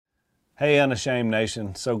Hey, Unashamed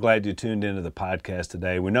Nation. So glad you tuned into the podcast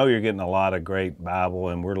today. We know you're getting a lot of great Bible,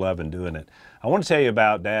 and we're loving doing it. I want to tell you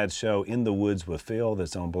about Dad's show, In the Woods with Phil,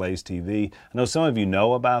 that's on Blaze TV. I know some of you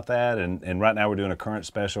know about that, and right now we're doing a current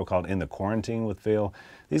special called In the Quarantine with Phil.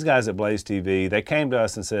 These guys at Blaze TV, they came to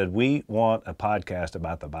us and said, we want a podcast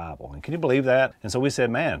about the Bible. And can you believe that? And so we said,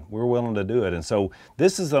 man, we're willing to do it. And so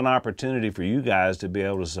this is an opportunity for you guys to be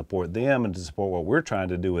able to support them and to support what we're trying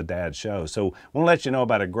to do with Dad's show. So I want to let you know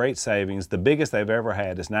about a great savings, the biggest they've ever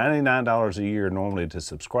had. It's $99 a year normally to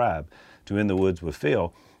subscribe to In the Woods with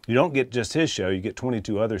Phil. You don't get just his show, you get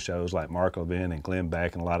 22 other shows like Mark Levin and Glenn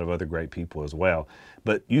Beck and a lot of other great people as well.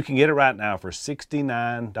 But you can get it right now for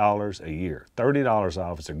 $69 a year, $30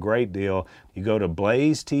 off. It's a great deal. You go to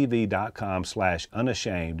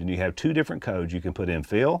blazetv.com/unashamed and you have two different codes. You can put in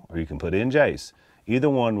Phil or you can put in Jace. Either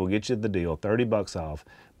one will get you the deal, $30 off.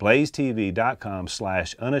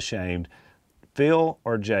 blazetv.com/unashamed. Phil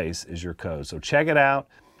or Jace is your code. So check it out,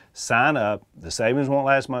 sign up. The savings won't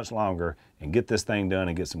last much longer, and get this thing done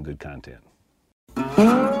and get some good content.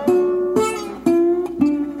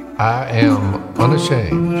 I am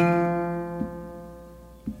unashamed.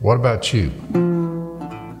 What about you?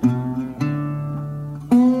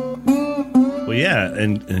 Well, yeah,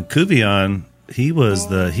 and Kuvion, he looked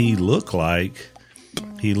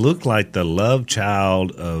like the love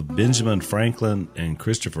child of Benjamin Franklin and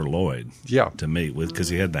Christopher Lloyd. Yeah, to me, because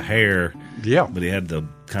he had the hair. Yeah, but he had the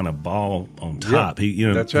kind of ball on top.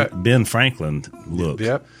 Yeah, that's right. Ben Franklin look.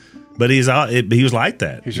 Yep. But he was like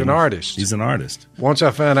that. He's an artist. He's an artist. Once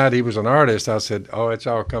I found out he was an artist, I said, "Oh, it's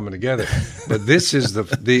all coming together." But this is the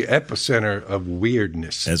epicenter of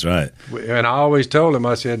weirdness. That's right. And I always told him,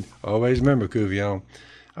 I said, "Always remember, Kuvion,"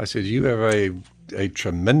 I said, "You have a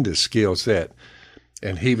tremendous skill set."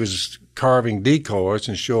 And he was carving decoys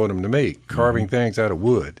and showing them to me, carving things out of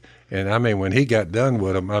wood. And I mean, when he got done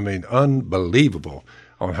with them, I mean, unbelievable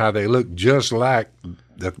on how they look just like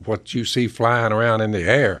what you see flying around in the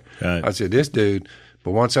air. Right. I said, this dude.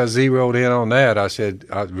 But once I zeroed in on that, I said,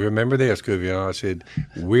 remember this, Kuvion. I said,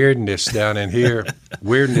 weirdness down in here,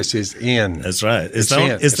 weirdness is in. That's right. It's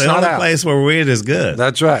the only place where weird is good.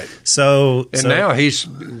 That's right. So now he's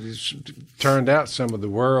turned out some of the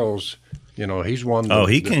world's. You know, he's one.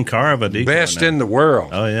 He can carve a decoy best now. in the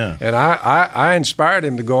world. Oh yeah. And I inspired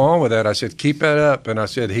him to go on with that. I said, keep that up. And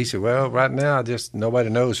he said, well, right now, nobody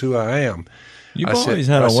knows who I am. You've always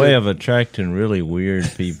had a way of attracting really weird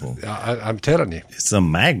people. I'm telling you, it's a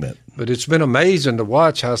magnet. But it's been amazing to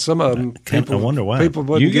watch how some of them I wonder why people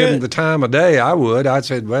wouldn't give him the time of day. I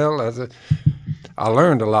said, well, I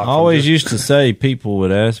learned a lot. I always used to say, people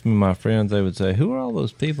would ask me, my friends, they would say, who are all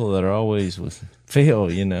those people that are always with Phil,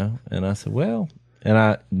 you know? And I said, well, and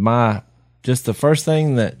just the first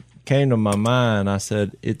thing that came to my mind, I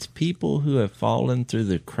said, it's people who have fallen through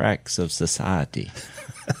the cracks of society.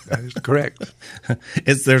 That is correct.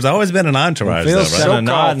 There's always been an entourage, though, right?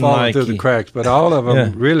 So-called falling through the cracks, but all of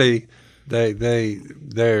them really,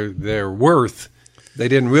 their worth. They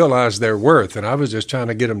didn't realize their worth, and I was just trying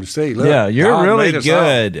to get them to see. Look, you're God really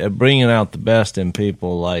good at bringing out the best in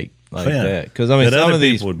people like that. Because I mean, some of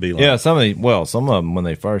these would be like, some of them when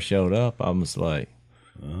they first showed up, I was like,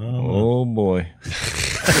 oh boy.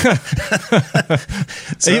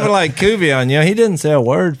 Even like Kuvion, he didn't say a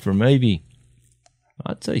word for maybe,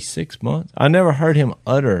 I'd say 6 months. I never heard him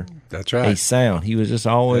utter a sound. He was just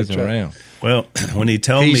always around. Well, when he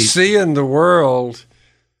told me, he's seeing the world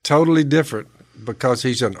totally different. Because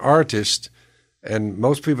he's an artist, and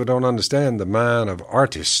most people don't understand the mind of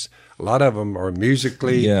artists. A lot of them are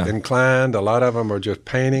musically inclined. A lot of them are just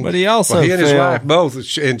painting. But he also he and his wife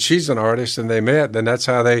both, and she's an artist, and they met. And that's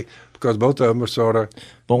how because both of them are sort of.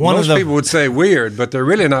 But most people would say weird, but they're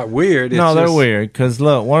really not weird. They're weird. Because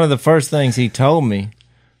look, one of the first things he told me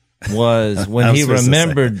was when he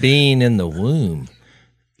remembered being in the womb,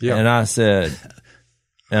 and I said.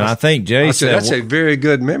 And I think Jay said, that's a very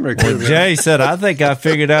good memory. Well, Jay said, I think I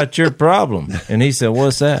figured out your problem. And he said,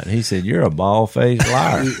 what's that? He said, you're a bald-faced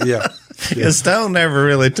liar. Yeah. Stone never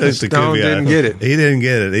really took to Kuvion. Stone didn't get it. He didn't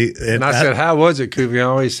get it. And I said, how was it,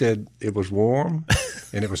 Kuvion? He said, it was warm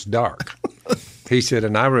and it was dark. He said,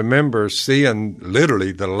 and I remember seeing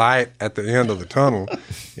literally the light at the end of the tunnel.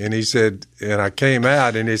 And he said, and I came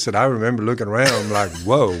out and he said, I remember looking around like,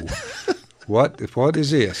 whoa. What is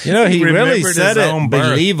this? You know, he really said it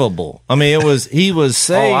believable. I mean, he was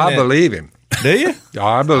saying. Oh, I believe him. Do you? Oh,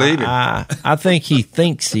 I believe him. I think he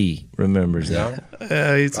thinks he remembers that.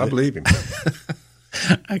 I believe him.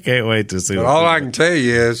 I can't wait to see. But all I can tell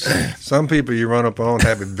you is some people you run up on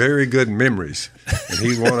have very good memories, and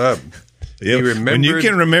he's one of them. He remembered when you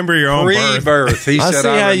can remember your own birth. pre-birth. He I said, see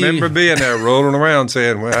how "I you- remember being there, rolling around,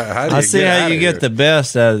 saying, well, how do you I see get how out you of get here?" the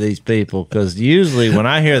best out of these people, because usually when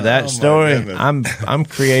I hear that story, goodness. I'm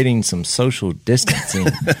creating some social distancing.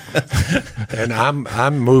 And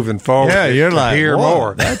I'm moving forward. Yeah, you're to like, hear "Whoa,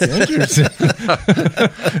 more. That's interesting.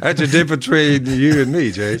 That's the difference between you and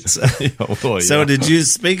me, Jason. So did you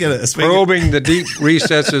speak of Probing the deep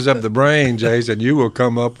recesses of the brain, Jason, you will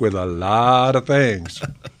come up with a lot of things.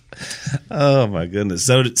 Oh my goodness!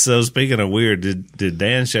 So speaking of weird, did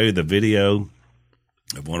Dan show you the video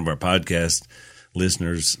of one of our podcast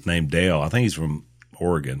listeners named Dale? I think he's from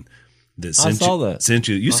Oregon. That saw that. Sent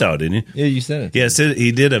you. You saw it, didn't you? Yeah, you said it. Yeah,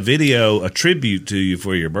 he did a video, a tribute to you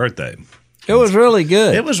for your birthday, It was really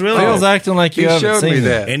good. It was really Phil's good. acting like you He haven't showed seen me it.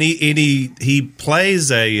 that. and he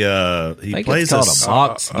plays a I think plays it's called a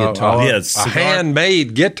box guitar. yeah, A cigar-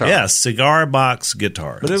 handmade guitar. yeah, cigar box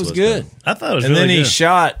guitar. But it That's was what it's good. called. I thought it was And really then he good.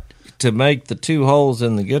 shot to make the 2 holes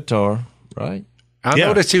in the guitar, right? I Yeah.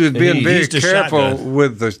 noticed he was He being very used a careful shotgun.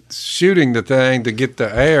 with the shooting the thing to get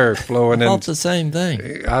the air flowing. I thought And the same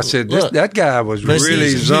thing. I said, Look, that guy was but really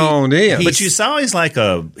he- zoned in. But you saw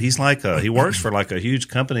he works for like a huge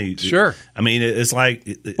company. Sure. I mean, it's like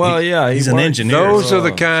Well, yeah, he he's an worked- engineer. Those are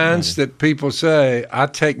the Oh, kinds that people say, I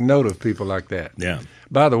take note of people like that. Yeah.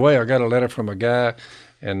 By the way, I got a letter from a guy,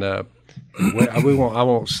 and I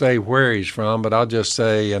won't say where he's from, but I'll just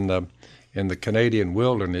say in the Canadian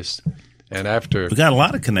wilderness. And after We got a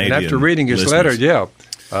lot of Canadian. And after reading his listeners. letter,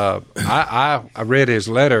 I read his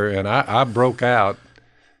letter and I broke out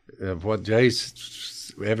of what Jay's.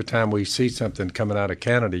 Every time we see something coming out of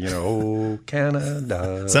Canada, oh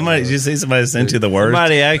Canada. Did you see somebody sent you the words?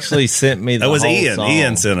 Somebody actually sent me the That was whole Ian. song.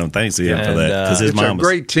 Ian sent them. Thanks to Ian for And, that because his It's a mom was.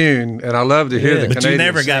 great tune, and I love to hear Yeah. the But But Canadians you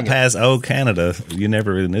never got sing it. past "Oh Canada." You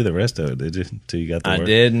never really knew the rest of it, did you? Until you got the I word.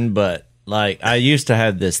 didn't, but like I used to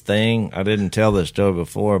have this thing. I didn't tell this story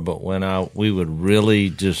before, but when we would really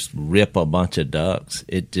just rip a bunch of ducks,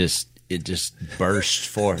 it just burst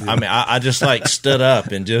forth. I mean, I just like stood up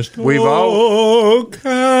and just We've all oh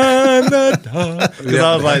Canada, because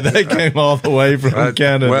I was like that came all the way from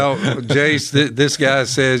Canada. Well, Jace, this guy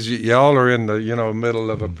says y'all are in the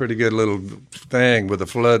middle of a pretty good little thing with the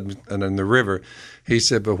flood and in the river. He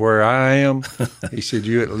said, but where I am, he said,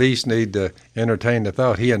 you at least need to entertain the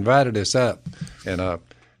thought. He invited us up, and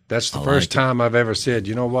that's the first time I've ever said,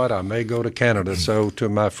 you know what, I may go to Canada. So to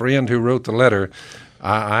my friend who wrote the letter,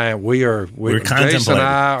 We're Jace and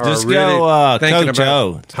I are Just really go, thinking Coach about,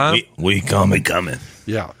 O. huh? We coming.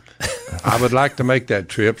 Yeah. I would like to make that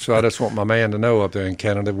trip, so I just want my man to know up there in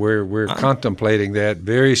Canada we're contemplating that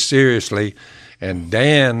very seriously. And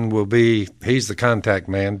Dan will he's the contact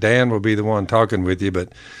man. Dan will be the one talking with you,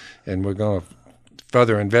 and we're going to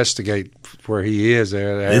further investigate where he is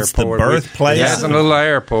there at the It's the airport. birthplace. He has a little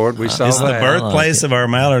airport. We saw It's the that. birthplace of our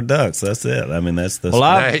mallard ducks. That's it. I mean, that's the. Well,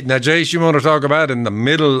 Now, Jace, you want to talk about in the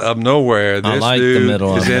middle of nowhere? This like the dude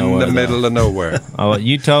middle is of in nowhere, the middle of nowhere. Oh,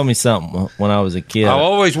 you told me something when I was a kid. I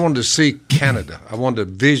always wanted to see Canada. I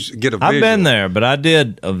wanted to get a visual. I've been there, but I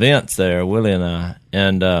did events there, Willie and I,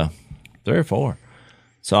 and 3 or 4.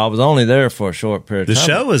 So I was only there for a short period the of time.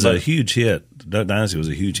 show was but a huge hit. Duck Dynasty was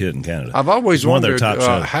a huge hit in Canada. I've always It's one of their wondered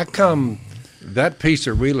top shows. how come that piece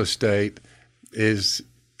of real estate is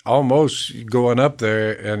almost going up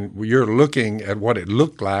there, and you're looking at what it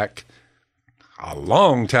looked like a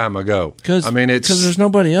long time ago. Because I mean, it's there's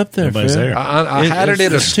nobody up there. Nobody's Phil. there. how did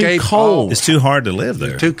it it's too escape? cold. It's too hard to live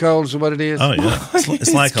there. Too cold is what it is. Oh yeah,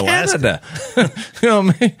 it's like Alaska. Canada. You know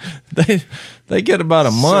what I mean? They get about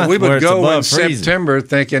a month. So we where would it's go in above freezing. September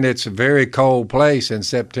thinking it's a very cold place in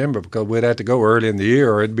September because we'd have to go early in the year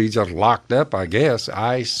or it'd be just locked up, I guess.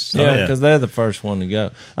 Ice. Yeah, yeah. because they're the first one to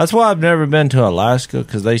go. That's why I've never been to Alaska,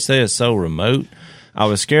 because they say it's so remote. I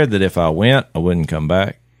was scared that if I went, I wouldn't come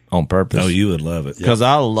back on purpose. Oh, you would love it. Because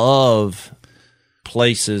I love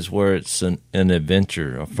places where it's an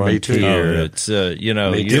adventure, a frontier. too. Oh, yeah. It's you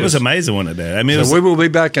It was amazing when it did. I mean, it was, So we will be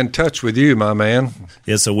back in touch with you, my man.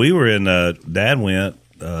 yeah. So we were in. Dad went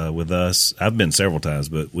with us. I've been several times,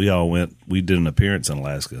 but we all went. We did an appearance in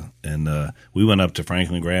Alaska, and we went up to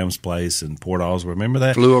Franklin Graham's place in Port Oswald. Remember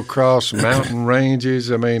that? Flew across mountain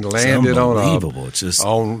ranges. I mean, landed on unbelievable. It's just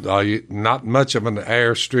not much of an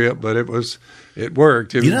airstrip, but it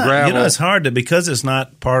worked. It was gravel. it's hard because it's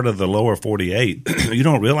not part of the lower 48. You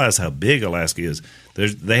don't realize how big Alaska is.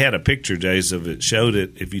 They had a picture, Jace, of it. Showed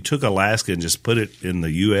it. If you took Alaska and just put it in the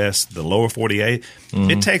U.S., the lower 48,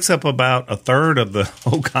 it takes up about a third of the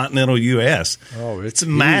whole continental U.S. Oh, it's huge.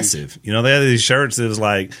 massive. You know, they had these shirts that was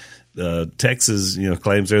like Texas,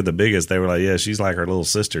 claims they're the biggest. They were like, yeah, she's like her little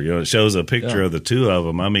sister. It shows a picture of the two of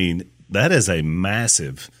them. I mean, That is a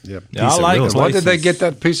massive Yep. piece Yeah, I of like real it. estate. What did they get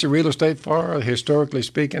that piece of real estate for? Historically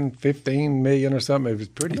speaking, $15 million or something. It was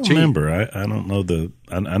pretty I don't cheap. remember. I don't know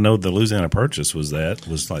I know the Louisiana Purchase was like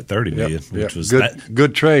 $30 million, which was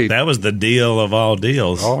good trade. That was the deal of all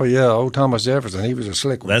deals. Oh yeah, old Thomas Jefferson. He was a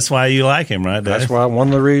slick one. That's why you like him, right? That's Dave? why one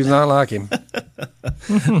of the reasons I like him.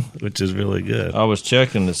 Which is really good. I was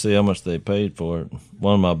checking to see how much they paid for it.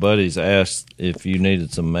 One of my buddies asked if you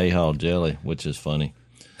needed some Mayhaw jelly, which is funny.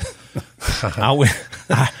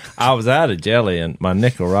 I was out of jelly, and my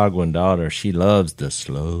Nicaraguan daughter, she loves the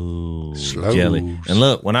slow jelly. And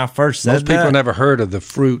look, when I first said Most people that, never heard of the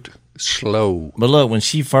fruit slow. but look, when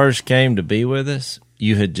she first came to be with us,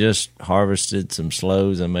 you had just harvested some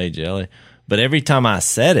slows and made jelly. But every time I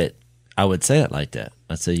said it, I would say it like that.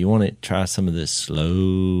 I said, "You want to try some of this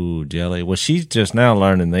slow jelly?" Well, she's just now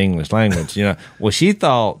learning the English language, Well, she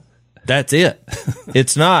thought that's it.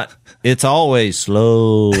 It's not. It's always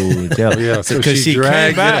slow jelly. Yeah, so because she she came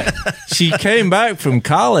dragged back. She came back from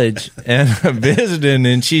college and visiting,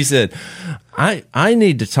 and she said, I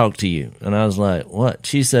need to talk to you. And I was like, what?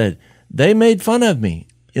 She said, they made fun of me,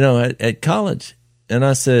 at college. And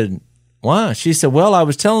I said, why? She said, well, I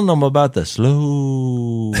was telling them about the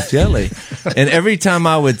slow jelly. And every time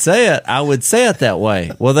I would say it that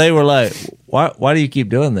way. Well, they were like, why do you keep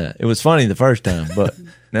doing that? It was funny the first time, but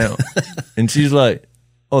now. And she's like,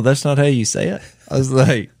 oh, that's not how you say it? I was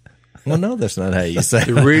like, well, no, that's not how you say it.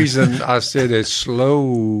 The reason I said it's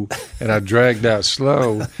slow and I dragged out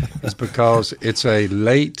slow is because it's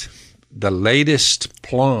the latest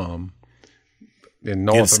plum in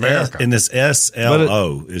North America. And it's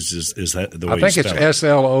SLO is that the way I think you it's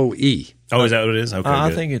spell it? SLOE. Oh, is that what it is? Okay, I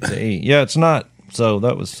good. think it's an E. Yeah, it's not. So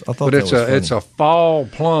that was, I thought But that was funny. it's a fall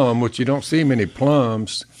plum, which you don't see many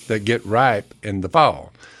plums that get ripe in the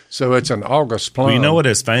fall. So it's an August plum. Well, you know what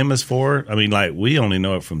it's famous for? I mean, like, we only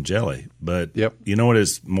know it from jelly, but you know what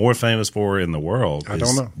it's more famous for in the world? I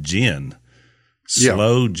don't know. Gin.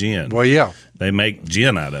 Slow gin. Well, yeah. They make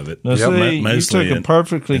gin out of it. Now, see, you mostly took a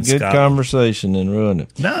perfectly in good Scotland. conversation and ruined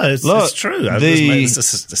it. No, it's true. It's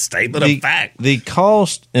just a statement of fact. The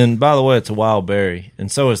cost, and by the way, it's a wild berry,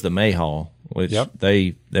 and so is the Mayhaw, which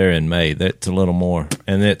they're in May. That's a little more,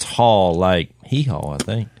 and it's haw like hee-haw, I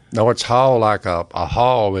think. No, it's haw like a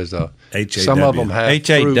haw is a. H-A-W. Some of them have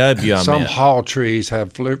H-A-W, fruit. Some meant. haw trees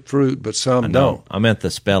have fruit, but some don't. I meant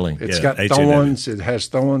the spelling. It's Yeah, got H-A-W. thorns. It has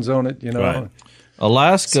thorns on it. Right.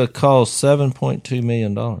 Alaska cost $7.2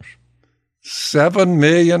 million. $7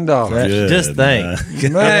 million. Good. Just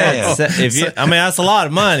think, Man. that's a lot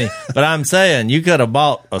of money. But I'm saying you could have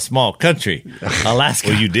bought a small country, Alaska.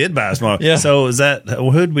 Well, you did buy a small. Yeah. So is that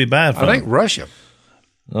who'd we buy it from? I think Russia.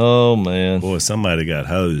 Oh man, Boy, somebody got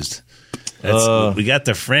hosed. We got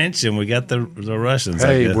the French and we got the Russians. I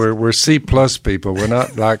Hey, guess. we're C plus people. We're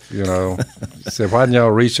not like So why didn't y'all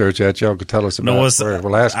research that? Y'all could tell us about it.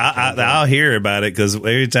 We'll ask. I'll hear about it because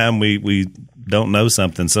every time we don't know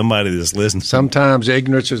something, somebody that's listening. Sometimes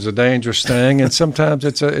ignorance is a dangerous thing, and sometimes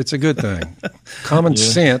it's a good thing. Common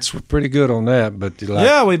sense, we're pretty good on that, but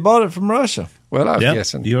we bought it from Russia. Well, I was Yep,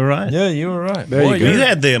 guessing. you were right. Yeah, you were right. There you go. You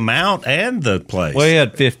had the amount and the place. We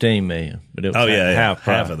had $15 million, but it was half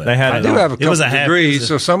of that. They had I it do on. have a It was couple a half- degrees,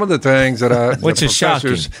 so some of the things that Which is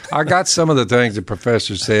shocking. I got some of the things the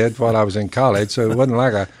professors said while I was in college, so it wasn't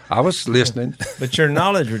like I was listening. But your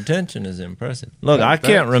knowledge retention is impressive. Look, I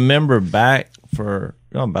can't remember back for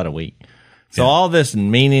about a week. So all this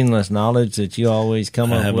meaningless knowledge that you always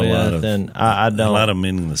come up with, and I don't. A lot of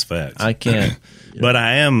meaningless facts. I can't. But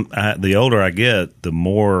the older I get, the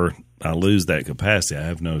more I lose that capacity. I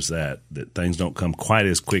have noticed that things don't come quite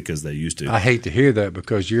as quick as they used to. I hate to hear that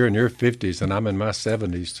because you're in your 50s and I'm in my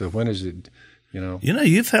 70s. So when is it,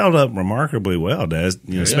 you've held up remarkably well, Des.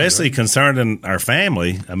 Especially concerning our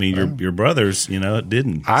family. I mean, your brothers. It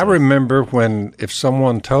didn't. I remember if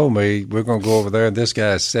someone told me we're going to go over there and this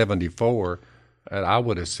guy's 74, I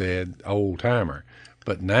would have said old timer.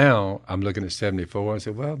 But now I'm looking at 74 and I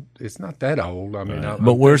said, well, it's not that old. I mean,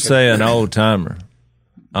 But we're saying old timer.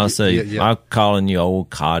 I'll say Yeah. I'm calling you old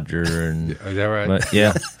codger, and Is that right? but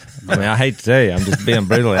yeah. I mean, I hate to tell you, I'm just being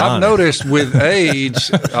brutally honest. I've noticed with age,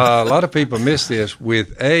 a lot of people miss this.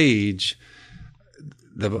 With age,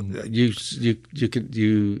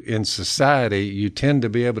 you in society, you tend to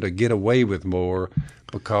be able to get away with more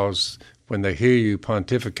because when they hear you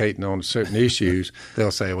pontificating on certain issues,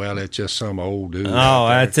 they'll say, "Well, it's just some old dude." Oh,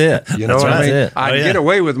 that's it. You know That's what I right. mean? That's it. I get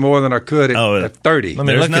away with more than I could at 30. I mean,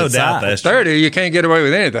 There's look no at doubt size. that's 30, you can't get away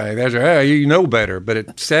with anything. That's you know better. But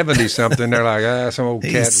at 70 something, they're like, some old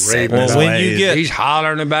cat He's raving. set Well, in when his you ways. get He's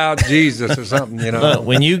hollering about Jesus or something. Look,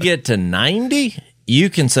 when you get to 90, you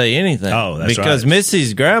can say anything. Oh, that's because right.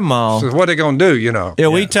 Missy's grandma. So what they gonna do? You know. Yeah,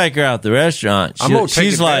 we take her out to the restaurant. I'm gonna take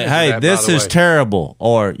She's like, advantage "Hey, of that, this by the is way." terrible,"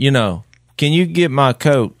 or can you get my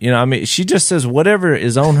coat? I mean, she just says whatever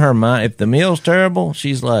is on her mind. If the meal's terrible,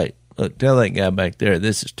 she's like, "Look, tell that guy back there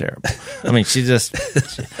this is terrible." I mean, she just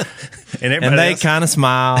and they kind of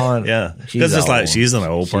smile. And yeah, because it's like she's an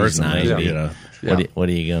old person. 90. You know. What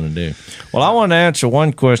are you going to do? Well, I want to answer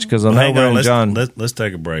one question because I know Hang on, John. Let's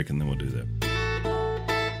take a break and then we'll do that.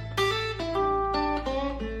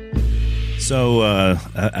 So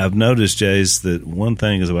I've noticed, Jace, that one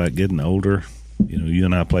thing is about getting older. You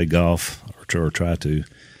and I play golf or try to.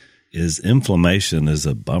 Is inflammation is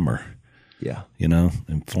a bummer. Yeah.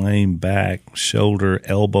 Inflamed back, shoulder,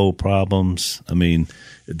 elbow problems. I mean,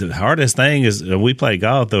 the hardest thing is we play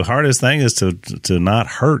golf. The hardest thing is to not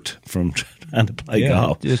hurt from trying to play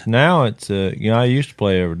golf. Just now it's I used to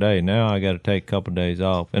play every day. Now I got to take a couple of days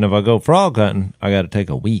off, and if I go frog hunting, I got to take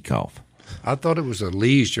a week off. I thought it was a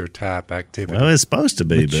leisure type activity. Well, it's supposed to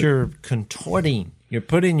be, but you're contorting. You're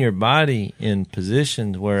putting your body in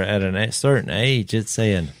positions where at a certain age it's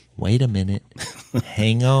saying, "Wait a minute,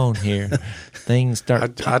 hang on here." Things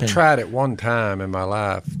start. I tried it one time in my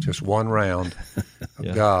life, just one round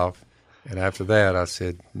of golf, and after that I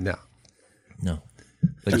said no.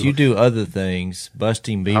 But you do other things,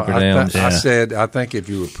 busting beaver dams. I said I think if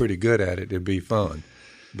you were pretty good at it, it'd be fun.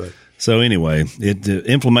 But so anyway,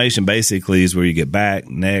 inflammation basically is where you get back,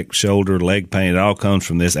 neck, shoulder, leg pain. It all comes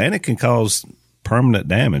from this, and it can cause permanent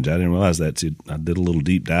damage. I didn't realize that. I did a little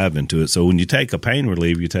deep dive into it. So when you take a pain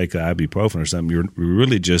reliever, you take an ibuprofen or something, you're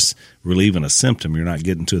really just relieving a symptom. You're not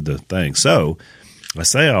getting to the thing. So I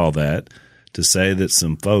say all that to say that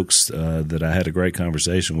some folks that I had a great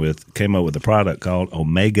conversation with came up with a product called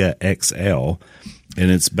Omega XL,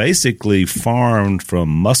 and it's basically farmed from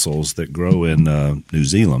mussels that grow in New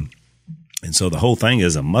Zealand. And so the whole thing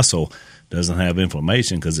is a mussel doesn't have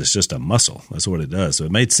inflammation because it's just a mussel. That's what it does. So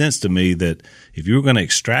it made sense to me that if you were going to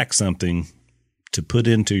extract something to put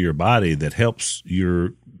into your body that helps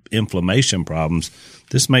your inflammation problems,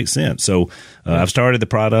 this makes sense. So I've started the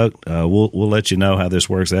product. We'll let you know how this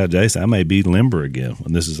works out, Jason. I may be limber again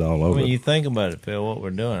when this is all over. When you think about it, Phil, what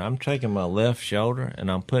we're doing, I'm taking my left shoulder and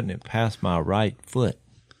I'm putting it past my right foot.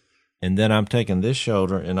 And then I'm taking this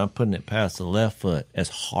shoulder and I'm putting it past the left foot as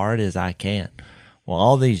hard as I can. Well,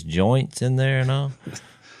 all these joints in there and all,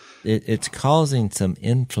 it's causing some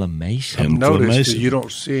inflammation. I've noticed that you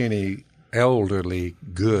don't see any elderly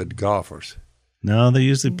good golfers. No, they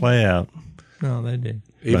usually play out. No, they do.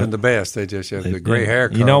 Even the best, they just have the gray hair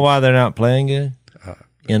comes. You know why they're not playing good?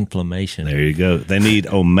 Inflammation. There you go. They need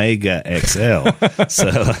Omega XL.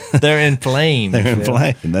 So they're inflamed. They're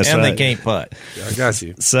inflamed. That's and right. they can't putt. I got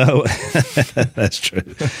you. So that's true.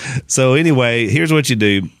 So anyway, here's what you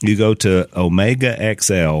do. You go to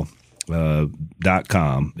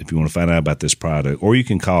OmegaXL.com if you want to find out about this product, or you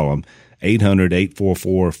can call them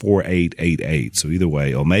 800-844-4888. So either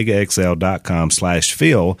way,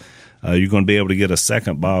 OmegaXL.com/Phil. You're going to be able to get a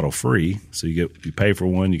second bottle free. So you pay for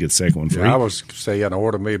one, you get the second one free. Yeah, I was saying,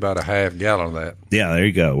 order me about a half gallon of that. Yeah, there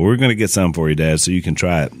you go. Well, we're going to get some for you, Dad, so you can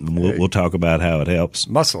try it. We'll talk about how it helps.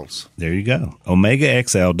 Mussels. There you go.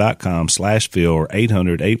 OmegaXL.com/Phil or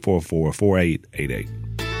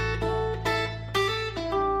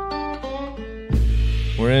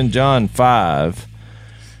 800-844-4888. We're in John 5,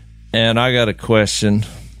 and I got a question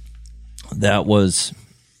that was...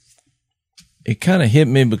 It kind of hit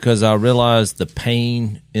me because I realized the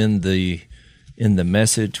pain in the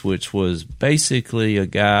message, which was basically a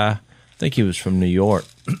guy, I think he was from New York.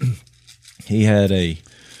 He had a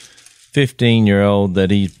 15-year-old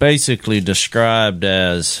that he basically described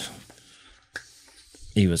as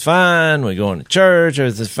he was fine, we're going to church,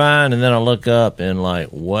 everything's fine, and then I look up and like,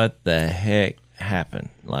 what the heck happened?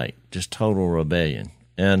 Like, just total rebellion.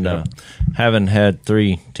 And having had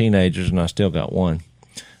 3 teenagers, and I still got one,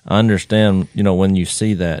 I understand, when you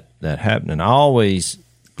see that happening. I always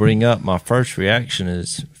bring up my first reaction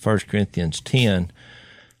is 1 Corinthians 10,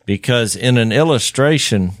 because in an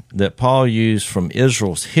illustration that Paul used from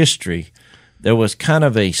Israel's history, there was kind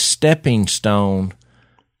of a stepping stone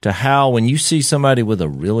to how when you see somebody with a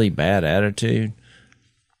really bad attitude,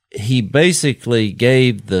 he basically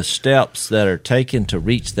gave the steps that are taken to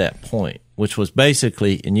reach that point, which was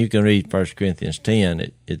basically, and you can read 1 Corinthians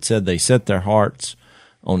 10, it said they set their hearts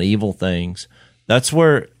on evil things. That's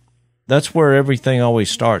where everything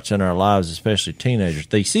always starts in our lives, especially teenagers.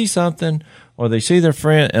 They see something or they see their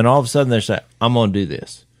friend and all of a sudden they say, I'm going to do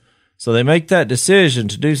this. So they make that decision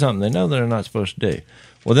to do something they know they're not supposed to do.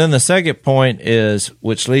 Well, then the second point is,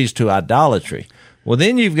 which leads to idolatry. Well,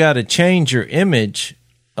 then you've got to change your image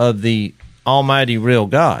of the almighty real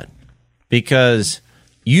God, because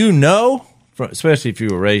you know, especially if you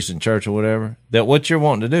were raised in church or whatever, that what you're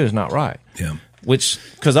wanting to do is not right. Yeah.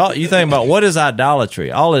 Because you think about what is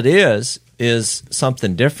idolatry? All it is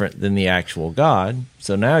something different than the actual God.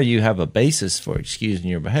 So now you have a basis for excusing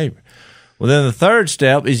your behavior. Well, then the third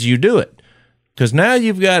step is you do it, because now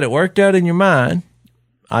you've got it worked out in your mind.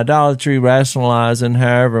 Idolatry, rationalizing,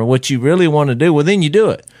 however, what you really want to do, well, then you do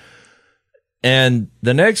it. And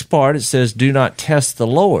the next part, it says, do not test the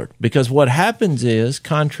Lord. Because what happens is,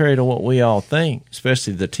 contrary to what we all think,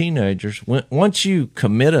 especially the teenagers, once you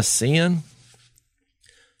commit a sin,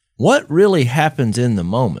 what really happens in the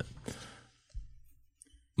moment?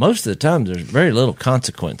 Most of the time, there's very little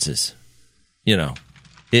consequences. You know,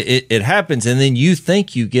 it happens, and then you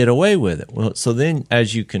think you get away with it. Well, so then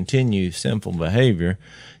as you continue sinful behavior,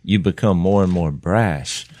 you become more and more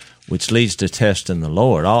brash, which leads to testing the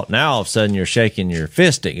Lord. Now all of a sudden you're shaking your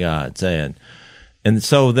fist at God, saying, and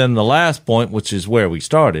so then the last point, which is where we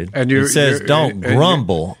started, and it says don't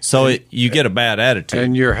grumble, so you get a bad attitude.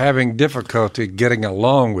 And you're having difficulty getting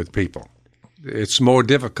along with people. It's more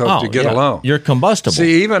difficult to get along. You're combustible.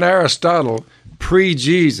 See, even Aristotle,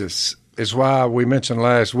 pre-Jesus, is why we mentioned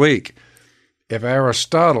last week, if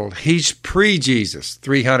Aristotle, he's pre-Jesus,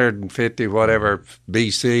 350 whatever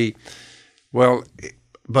BC, well,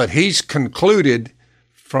 but he's concluded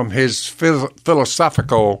from his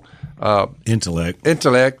philosophical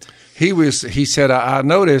intellect. He said, I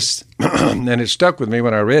noticed, and it stuck with me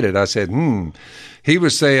when I read it. I said, He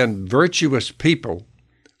was saying virtuous people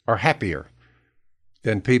are happier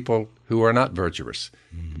than people who are not virtuous.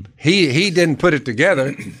 Mm-hmm. He didn't put it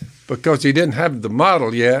together because he didn't have the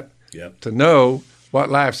model yet to know what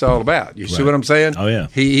life's all about. You see what I'm saying? Oh, yeah.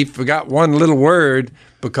 He forgot one little word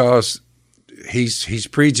because he's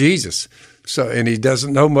pre-Jesus. So, and he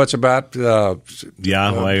doesn't know much about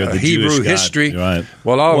Yahweh or the Hebrew Jewish history. God. Right.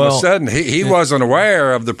 Well, all of a sudden, he wasn't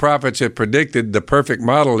aware of the prophets that predicted the perfect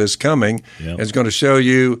model is coming and is going to show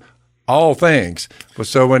you all things.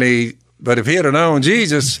 But if he had known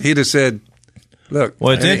Jesus, he'd have said, look,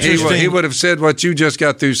 well, it's interesting. He would have said what you just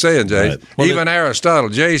got through saying, Jace. Right. Well, even Aristotle,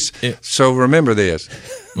 Jace. So remember this.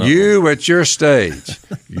 You at your stage,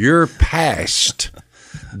 you're past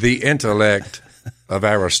the intellect of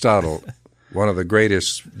Aristotle, one of the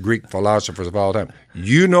greatest Greek philosophers of all time.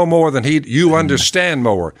 You know more than he. You understand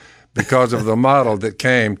more because of the model that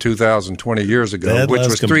came 2,020 years ago, which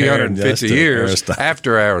was 350 years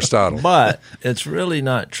after Aristotle. But it's really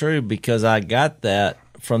not true, because I got that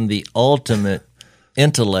from the ultimate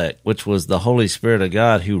intellect, which was the Holy Spirit of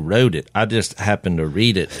God who wrote it. I just happened to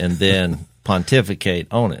read it and then pontificate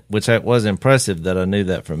on it, which was impressive that I knew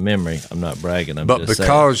that from memory. I'm not bragging. But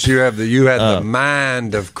because you had the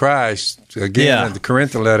mind of Christ, again, in the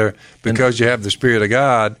Corinthian letter, because you have the Spirit of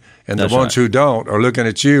God, and the ones who don't are looking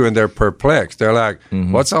at you and they're perplexed. They're like,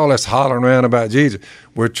 what's all this hollering around about Jesus?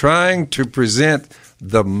 We're trying to present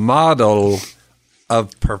the model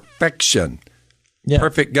of perfection. Yeah.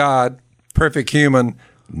 Perfect God, perfect human,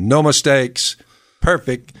 no mistakes,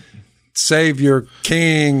 perfect Savior,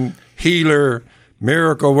 King, healer,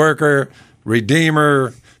 miracle worker,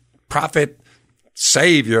 redeemer, prophet,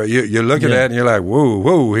 savior. You look at that and you're like,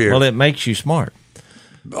 whoa here. Well, it makes you smart.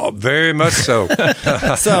 Oh, very much so.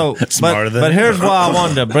 But here's why I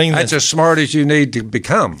wanted to bring this. That's as smart as you need to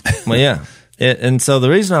become. Well, yeah. And so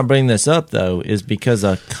the reason I bring this up, though, is because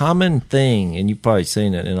a common thing, and you've probably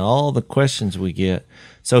seen it in all the questions we get.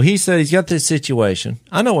 So he said he's got this situation.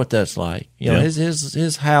 I know what that's like. You know,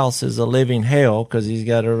 his house is a living hell because he's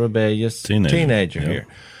got a rebellious teenager here.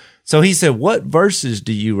 So he said, what verses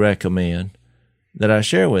do you recommend that I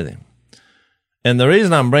share with him? And the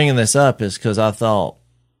reason I'm bringing this up is because I thought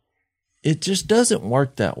it just doesn't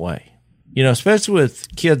work that way. You know, especially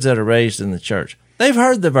with kids that are raised in the church. They've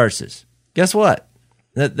heard the verses. Guess what?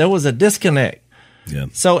 There was a disconnect. Yeah.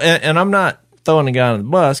 So, and I'm not throwing the guy on the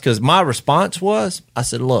bus, because my response was, I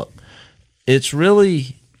said, look, it's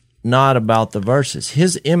really not about the verses.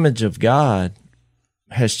 His image of God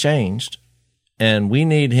has changed, and we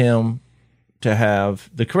need him to have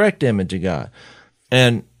the correct image of God.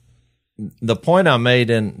 And the point I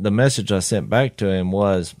made in the message I sent back to him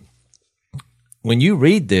was, when you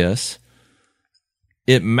read this,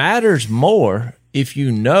 it matters more if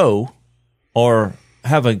you know or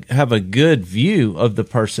have a good view of the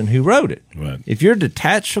person who wrote it. Right. If you're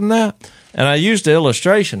detached from that, and I used the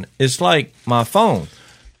illustration, it's like my phone.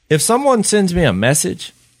 If someone sends me a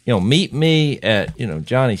message, meet me at,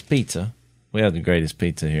 Johnny's Pizza, We have the greatest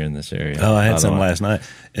pizza here in this area. Oh, I had some last night.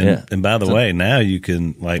 And, Yeah. and by the way, now you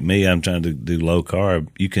can, like me, I'm trying to do low carb.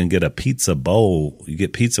 You can get a pizza bowl. You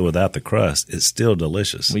get pizza without the crust. It's still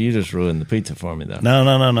delicious. Well, you just ruined the pizza for me, though.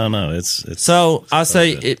 No. It's So I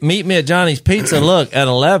say, meet me at Johnny's Pizza, look, at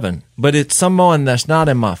 11, but it's someone that's not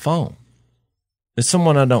in my phone. It's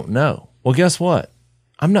someone I don't know. Well, guess what?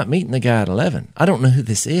 I'm not meeting the guy at 11. I don't know who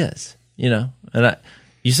this is, And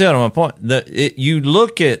you see what my point? You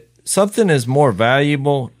look at something is more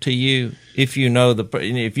valuable to you if you know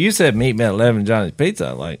if you said meet me at 11 Johnny's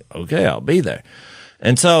Pizza, I'm like, okay, I'll be there.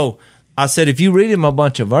 And so I said, if you read him a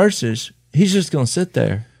bunch of verses, he's just going to sit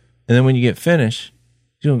there. And then when you get finished,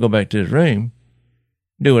 he's going to go back to his room,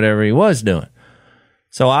 do whatever he was doing.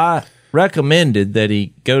 So I recommended that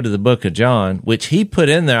he go to the book of John, which he put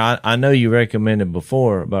in there. I know you recommended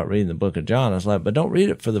before about reading the book of John. I was like, but don't read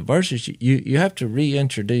it for the verses. You have to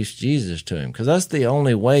reintroduce Jesus to him, because that's the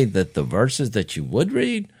only way that the verses that you would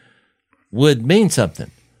read would mean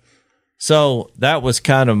something. So that was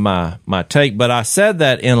kind of my take. But I said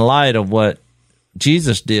that in light of what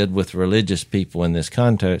Jesus did with religious people in this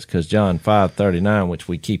context, because John 5:39, which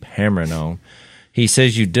we keep hammering on, he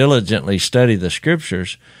says you diligently study the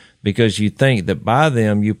scriptures because you think that by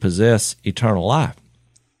them you possess eternal life.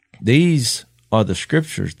 These are the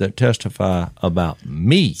scriptures that testify about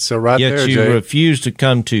me. So right yet there, you Jay, refuse to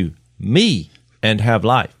come to me and have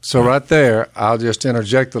life. So right there, I'll just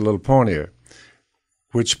interject a little point here,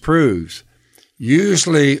 which proves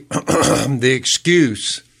usually the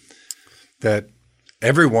excuse that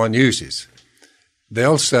everyone uses.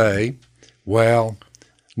 They'll say, well,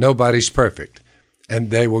 nobody's perfect,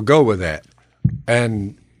 and they will go with that.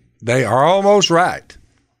 And they are almost right.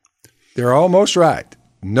 They're almost right.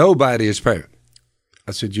 Nobody is perfect.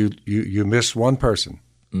 I said, you missed one person.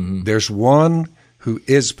 Mm-hmm. There's one who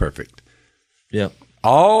is perfect. Yep.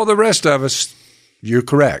 All the rest of us, you're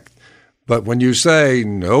correct. But when you say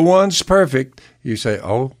no one's perfect, you say,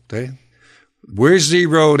 we're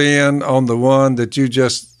zeroed in on the one that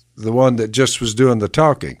just was doing the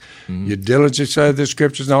talking. Mm-hmm. You diligently study the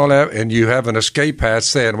scriptures and all that, and you have an escape hatch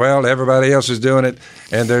saying, well, everybody else is doing it,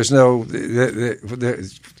 and there's no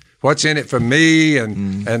what's in it for me,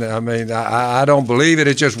 and I mean, I don't believe it.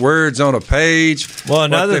 It's just words on a page. Well,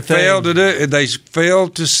 another thing they fail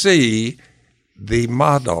to see the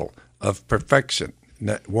model of perfection.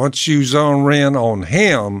 Now, once you zone in on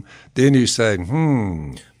him, then you say,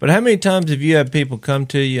 But how many times have you had people come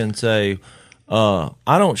to you and say, I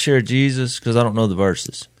don't share Jesus because I don't know the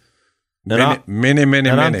verses? Many.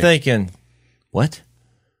 And I'm thinking, what?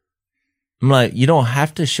 I'm like, you don't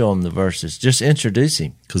have to show them the verses. Just introduce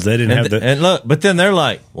him. Because they didn't have and look, but then they're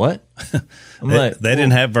like, what? I'm they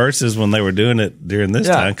didn't have verses when they were doing it during this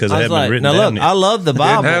time because they haven't written now down look, yet. I love the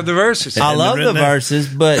Bible. Didn't have the verses. I love the verses,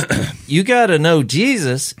 but you got to know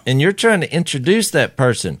Jesus, and you're trying to introduce that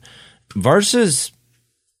person. Verses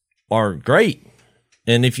are great,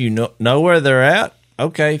 and if you know where they're at,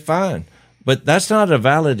 okay, fine. But that's not a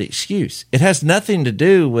valid excuse. It has nothing to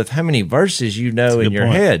do with how many verses you know in your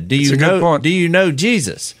head. Do you know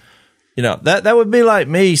Jesus? That would be like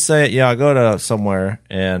me saying, I go to somewhere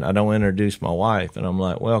and I don't introduce my wife, and I'm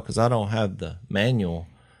like, well, because I don't have the manual.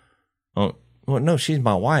 Well, no, she's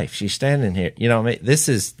my wife. She's standing here. You know what I mean? This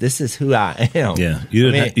is who I am. Yeah,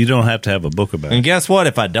 you don't have to have a book about it. And guess what?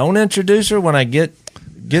 If I don't introduce her when I get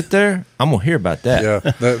there, I'm gonna hear about that. Yeah,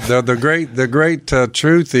 the great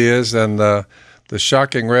truth is, and the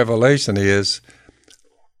shocking revelation is,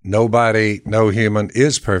 no human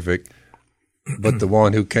is perfect, but the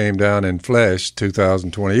one who came down in flesh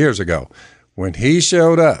 2,020 years ago. When he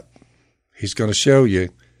showed up, he's going to show you.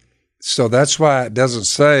 So that's why it doesn't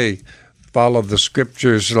say follow the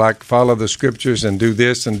scriptures and do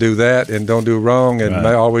this and do that and don't do wrong and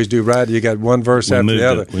always do right. You got one verse after the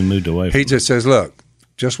other. We moved away from He just says, look,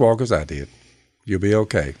 just walk as I did. You'll be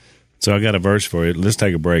okay. So I got a verse for you. Let's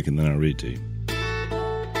take a break and then I'll read to you.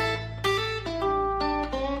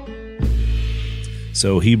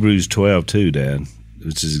 So Hebrews 12:2, Dad,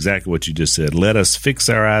 which is exactly what you just said. Let us fix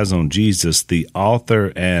our eyes on Jesus, the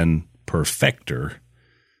author and perfecter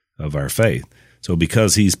of our faith. So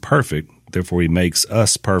because he's perfect, therefore he makes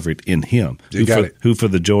us perfect in him. Who for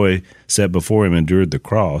the joy set before him endured the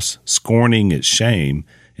cross, scorning its shame,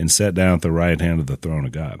 and sat down at the right hand of the throne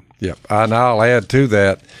of God. Yep. And I'll add to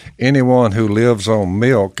that, anyone who lives on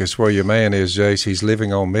milk is where your man is, Jace. He's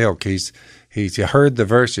living on milk. He's heard the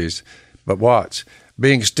verses, but watch.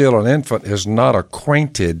 Being still an infant is not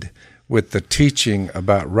acquainted with the teaching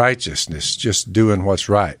about righteousness, just doing what's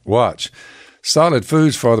right. Watch. Solid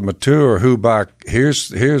foods for the mature who here's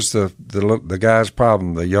the guy's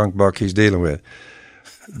problem, the young buck he's dealing with.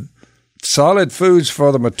 solid foods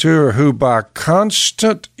for the mature who by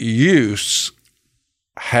constant use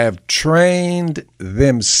have trained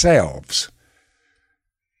themselves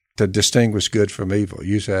to distinguish good from evil.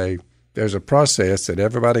 You say there's a process that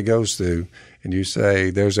everybody goes through, and you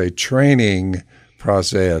say there's a training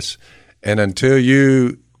process. And until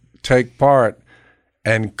you take part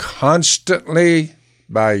and constantly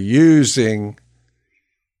by using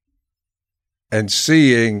and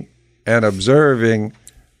seeing and observing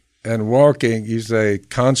and walking, you say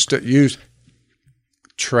constant use,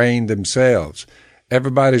 train themselves.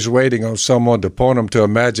 Everybody's waiting on someone to point them to a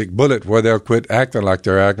magic bullet where they'll quit acting like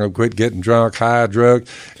they're acting, quit getting drunk, high, drugged,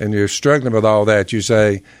 and you're struggling with all that. You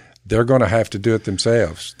say they're going to have to do it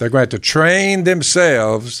themselves. They're going to train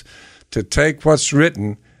themselves to take what's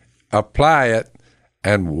written, apply it,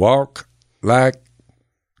 and walk like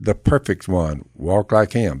the perfect one. Walk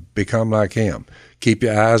like him. Become like him. Keep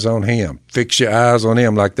your eyes on him. Fix your eyes on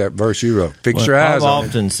him, like that verse you wrote. Fix your eyes on him. I've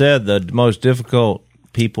often said the most difficult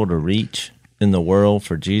people to reach in the world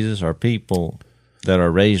for Jesus are people that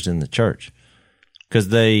are raised in the church, because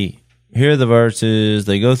they hear the verses,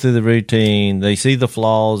 they go through the routine, they see the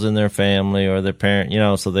flaws in their family or their parent,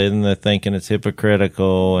 so they're thinking it's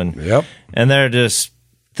hypocritical, and they're just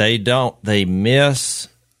they miss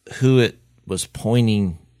who it was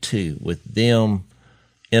pointing to, with them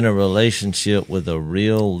in a relationship with a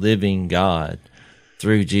real living God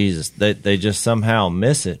through Jesus. They just somehow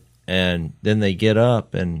miss it, and then they get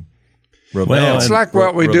up and rebel. Well, it's like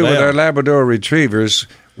what we do with our Labrador retrievers.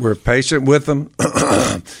 We're patient with them.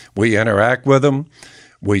 We interact with them.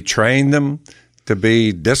 We train them to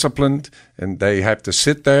be disciplined, and they have to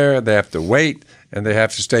sit there. They have to wait, and they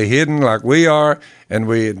have to stay hidden like we are, and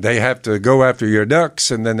they have to go after your ducks,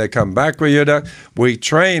 and then they come back with your duck. We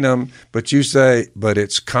train them, but you say, but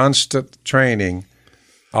it's constant training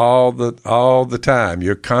all the time.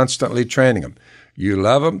 You're constantly training them. You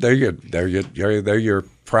love them. They're your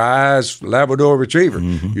prize Labrador retriever.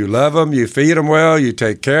 Mm-hmm. You love them. You feed them well. You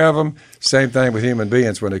take care of them. Same thing with human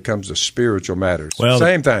beings when it comes to spiritual matters. Well,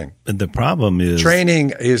 same thing. The problem is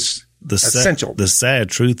training is essential. The sad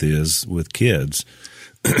truth is with kids,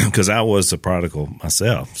 because I was a prodigal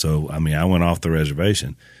myself. So, I went off the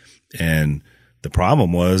reservation. And the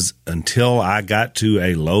problem was, until I got to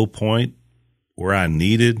a low point where I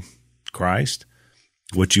needed Christ,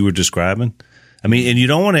 what you were describing, and you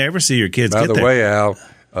don't want to ever see your kids get there. By the way,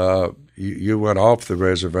 Al, you went off the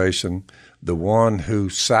reservation. The one who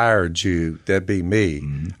sired you, that'd be me.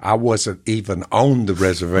 Mm-hmm. I wasn't even on the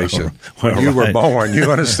reservation when you were born.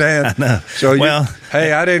 You understand? I know. So,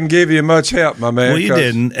 I didn't give you much help, my man. Well, you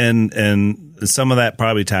didn't, and some of that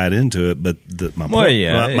probably tied into it. But my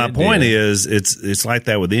point is, it's like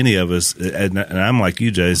that with any of us. And I'm like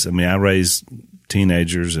you, Jace. I raised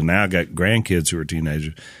teenagers, and now I got grandkids who are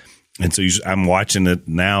teenagers. And so I'm watching it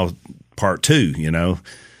now, part two,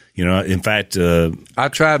 in fact, I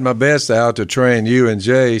tried my best out to train you and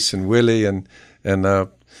Jace and Willie and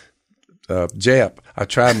Jep. I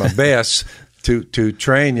tried my best to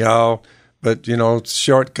train y'all, but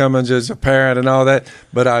shortcomings as a parent and all that.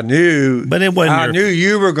 But I knew, I knew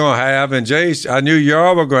you were going to have, and Jace, I knew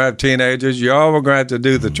y'all were going to have teenagers. Y'all were going to have to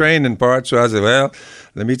do the training part. So I said, well,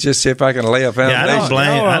 let me just see if I can lay a foundation.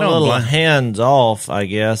 Yeah, I don't blame. Hands off, I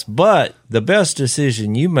guess. But the best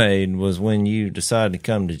decision you made was when you decided to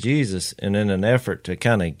come to Jesus, and in an effort to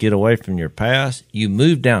kind of get away from your past, you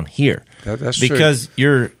moved down here. That's because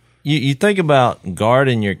true. You think about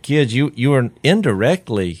guarding your kids. You are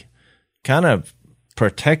indirectly kind of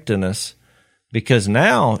protecting us, because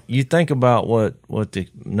now you think about what the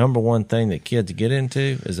number one thing that kids get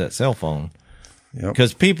into is that cell phone.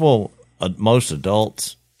 Because people. Most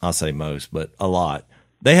adults, I'll say most, but a lot,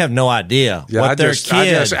 they have no idea what their kid.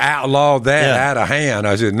 I just outlawed that out of hand.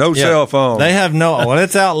 I said no cell phone. They have no. Well,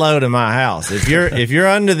 it's outlawed in my house. If you're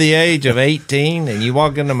under the age of 18 and you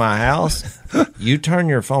walk into my house, you turn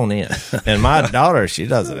your phone in. And my daughter, she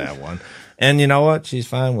doesn't have one, and you know what? She's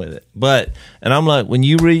fine with it. And I'm like, when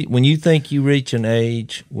you think you reach an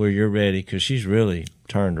age where you're ready, because she's really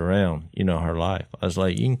turned around, her life. I was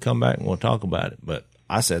like, you can come back and we'll talk about it, but.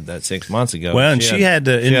 I said that 6 months ago. Well, and she had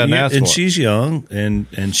to, and she's young,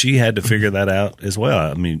 and she had to figure that out as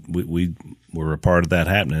well. We were a part of that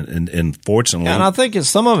happening, and fortunately, and I think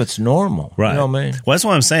some of it's normal, right? You know what I mean? Well, that's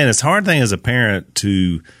what I'm saying. It's a hard thing as a parent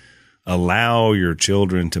to allow your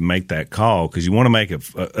children to make that call, because you want to make it.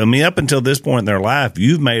 Up until this point in their life,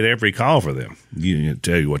 you've made every call for them. You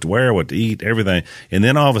tell you what to wear, what to eat, everything, and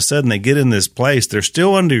then all of a sudden they get in this place. They're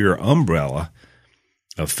still under your umbrella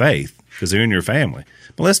of faith, because they're in your family.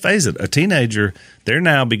 But let's face it, a teenager, they're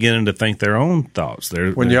now beginning to think their own thoughts.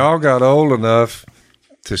 When y'all got old enough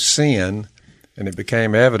to sin, and it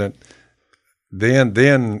became evident,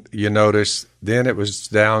 then you notice, then it was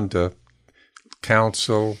down to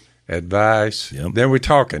counsel, advice. Yep. Then we're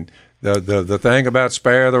talking. The thing about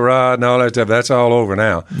spare the rod and all that stuff, that's all over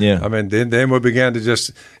now. Yeah. I mean, then we began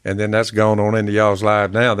to and then that's gone on into y'all's life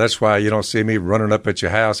now. That's why you don't see me running up at your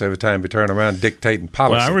house every time we turn around dictating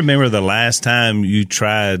policy. Well, I remember the last time you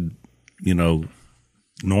tried,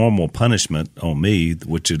 normal punishment on me,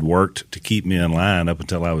 which had worked to keep me in line up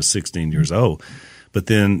until I was 16 years old. But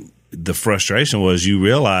then the frustration was you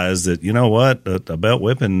realized that, you know what, a belt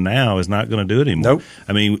whipping now is not going to do it anymore. Nope.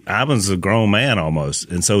 I mean, I was a grown man almost.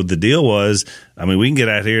 And so the deal was, I mean, we can get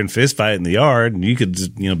out here and fist fight in the yard and you could,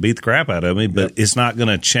 beat the crap out of me, but it's not going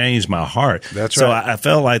to change my heart. That's so right. I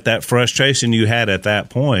felt like that frustration you had at that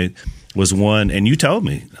point was one, and you told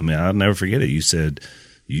me, I mean, I'll never forget it. You said,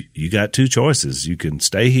 you got two choices. You can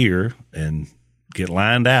stay here and get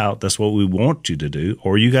lined out. That's what we want you to do.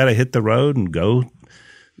 Or you got to hit the road and go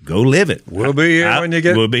live it. We'll be here when you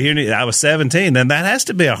get. We'll be here. I was 17. Then that has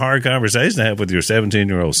to be a hard conversation to have with your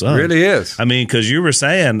 17-year-old son. Really is. I mean, because you were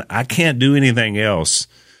saying, I can't do anything else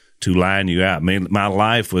to line you out. I mean, my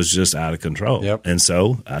life was just out of control. Yep. And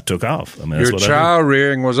so I took off. I mean, that's Your what I did. child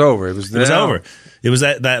rearing was over. It was over. It was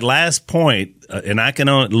that last point, and I can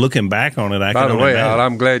only, looking back on it, By can the only way, imagine. Al,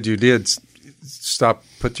 I'm glad you did stop,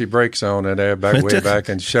 put your brakes on in there, way back,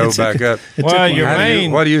 and show back up. Well, your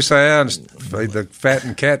main. What do you say? The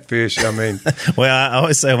fattened catfish. I mean, Well, I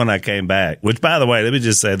always say when I came back, which, by the way, let me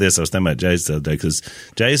just say this. I was thinking about Jason the other day because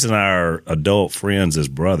Jason and I are adult friends as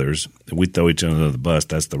brothers. We throw each other under the bus.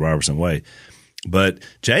 That's the Robertson way. But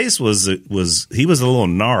Jace was a little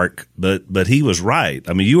narc, but he was right.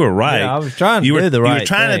 I mean, you were right. Yeah, I was trying to you do the right You were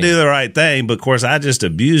trying thing. to do the right thing, but of course I just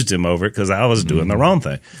abused him over it because I was doing the wrong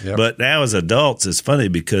thing. Yep. But now as adults, it's funny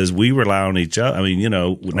because we rely on each other. I mean,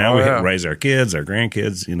 now we raise our kids, our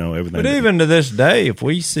grandkids, everything. But even to this day, if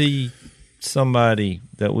we see somebody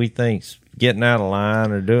that we think's getting out of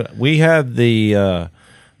line or doing, we have the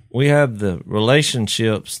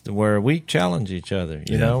relationships where we challenge each other.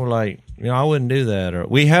 You know, like, I wouldn't do that, or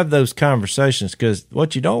we have those conversations because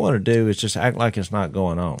what you don't want to do is just act like it's not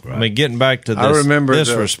going on. Right. I mean, getting back to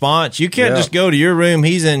this response, you can't just go to your room,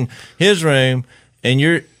 he's in his room, and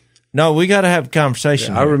we got to have a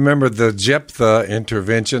conversation. I remember the Jephthah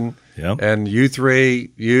intervention. Yep. And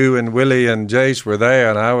you and Willie and Jace were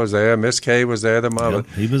there, and I was there. Miss Kay was there, the mother.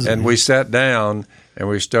 Yep, we sat down, and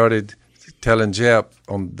we started telling Jep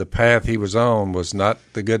on the path he was on was not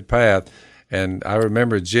the good path. And I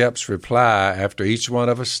remember Jep's reply after each one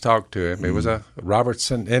of us talked to him. It was a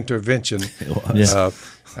Robertson intervention. It was.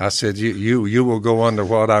 I said, you will go under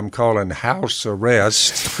what I'm calling house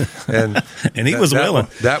arrest. And he was willing.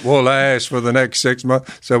 That will last for the next 6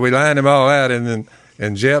 months. So we lined him all out,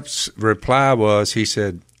 and Jep's reply was, he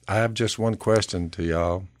said, I have just one question to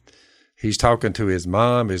y'all. He's talking to his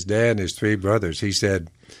mom, his dad, and his 3 brothers. He said,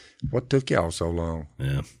 what took y'all so long?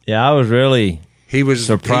 Yeah, I was really... He was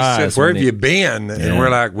surprised. He said, where have you been? And we're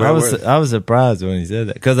like, well, I was surprised when he said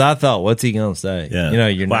that because I thought, what's he going to say? Yeah.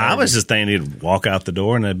 I was just thinking he'd walk out the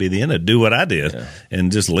door and that'd be the end. I'd do what I did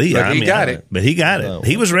and just leave. But he got it. But he got it.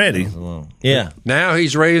 He was ready. Yeah. Now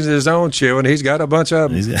he's raising his own children. He's got a bunch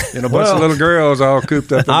of them, a bunch of little girls all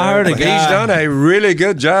cooped up. I heard a guy. He's done a really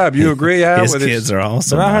good job. You agree, Al? His kids are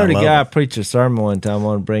awesome. But I heard a guy preach a sermon one time. I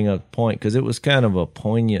want to bring up a point because it was kind of a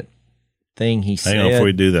poignant thing he said. Hang on, before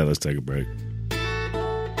we do that, let's take a break.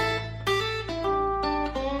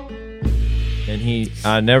 And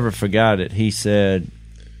I never forgot it. He said,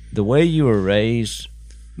 the way you were raised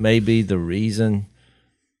may be the reason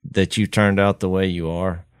that you turned out the way you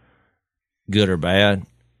are, good or bad,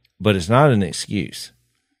 but it's not an excuse.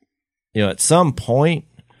 At some point,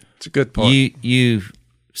 it's a good point. You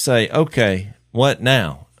say, okay, what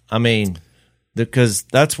now? I mean, because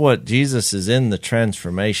that's what Jesus is in, the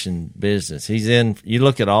transformation business. You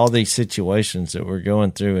look at all these situations that we're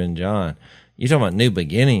going through in John, you're talking about new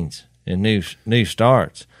beginnings and new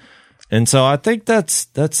starts. And so I think that's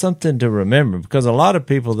something to remember because a lot of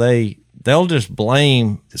people, they'll just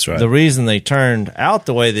blame the reason they turned out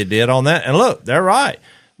the way they did on that. And look, they're right.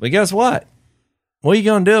 But guess what? What are you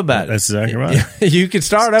going to do about it? That's exactly right. You can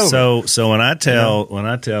start over. So when I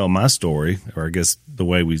tell my story, or I guess the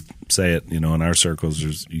way we say it, in our circles,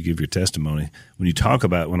 is you give your testimony. When I talk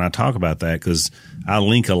about that, because I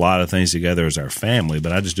link a lot of things together as our family,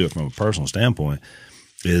 but I just do it from a personal standpoint.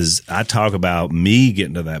 Is I talk about me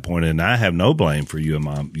getting to that point, and I have no blame for you and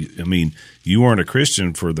Mom. I mean, you weren't a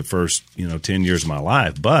Christian for the first 10 years of my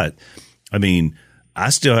life, but I mean, I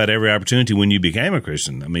still had every opportunity when you became a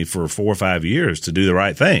Christian. I mean, for 4 or 5 years to do the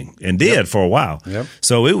right thing, and did for a while. Yep.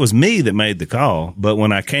 So it was me that made the call. But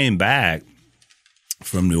when I came back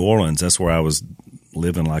from New Orleans, that's where I was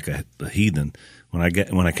living like a heathen. When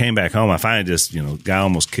I came back home, I finally just, guy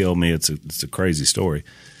almost killed me. It's a crazy story.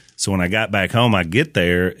 So when I got back home, I get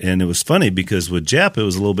there, and it was funny because with Jep, it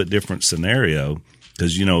was a little bit different scenario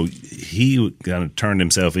because, he kind of turned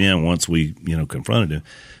himself in once we, confronted him.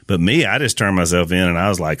 But me, I just turned myself in, and I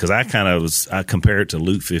was like, because I compare it to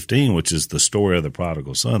Luke 15, which is the story of the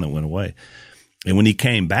prodigal son that went away. And when he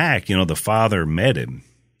came back, the father met him.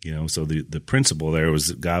 So the principle there was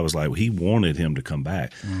the guy was like, he wanted him to come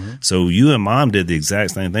back. Mm-hmm. So you and Mom did the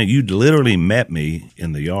exact same thing. You literally met me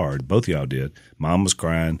in the yard. Both of y'all did. Mom was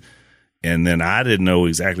crying. And then I didn't know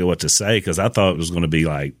exactly what to say because I thought it was going to be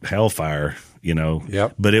like hellfire,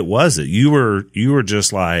 Yep. But it wasn't. You were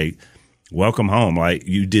just like, welcome home. Like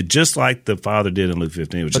you did just like the father did in Luke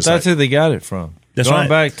 15. It was but that's who they got it from. That's Going right.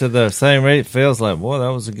 back to the same rate, it feels like, boy, that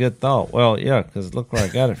was a good thought. Well, yeah, because look where I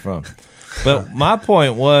got it from. But my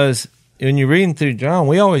point was, when you're reading through John,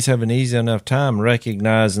 we always have an easy enough time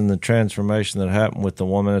recognizing the transformation that happened with the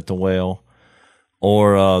woman at the well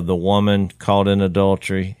or the woman caught in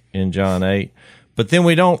adultery in John 8. But then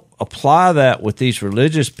we don't apply that with these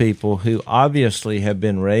religious people who obviously have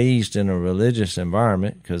been raised in a religious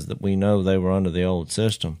environment because we know they were under the old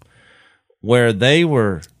system, where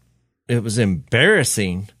it was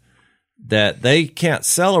embarrassing that they can't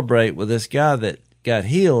celebrate with this guy that got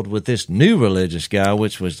healed with this new religious guy,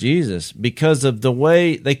 which was Jesus, because of the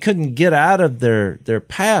way they couldn't get out of their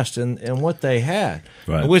past and what they had,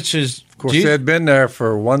 right. Which is, of course, they'd been there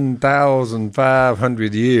for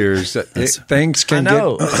 1,500 years. Things can I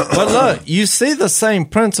know. get. But look, you see the same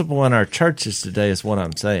principle in our churches today is what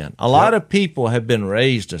I'm saying. A lot of people have been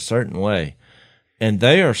raised a certain way, and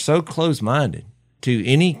they are so close-minded to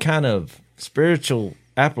any kind of spiritual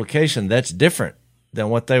application that's different than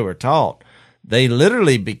what they were taught. They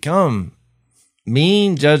literally become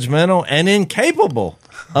mean, judgmental, and incapable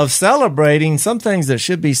of celebrating some things that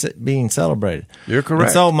should be being celebrated. You're correct.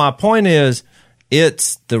 And so my point is,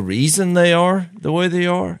 it's the reason they are the way they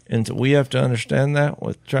are, and so we have to understand that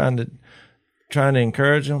with trying to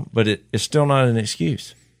encourage them. But it's still not an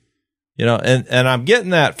excuse, And I'm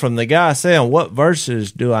getting that from the guy saying, "What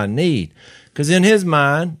verses do I need?" Because in his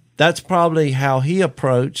mind, that's probably how he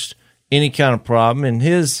approached any kind of problem in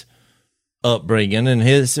his upbringing and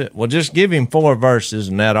just give him 4 verses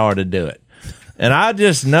and that ought to do it. And I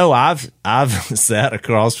just know I've sat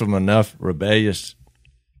across from enough rebellious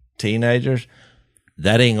teenagers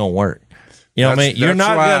that ain't gonna work. What I mean? You're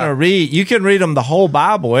not gonna read. You can read them the whole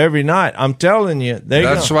Bible every night. I'm telling you.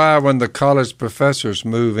 That's why when the college professors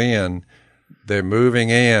move in, they're moving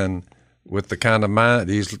in with the kind of mind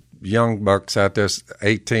these young bucks out there,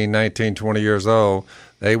 18, 19, 20 years old.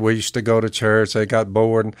 They used to go to church. They got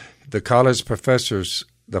bored. The college professors,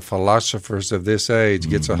 the philosophers of this age,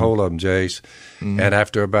 gets a hold of them, Jace. Mm-hmm. And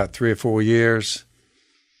after about 3 or 4 years,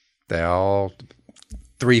 they all,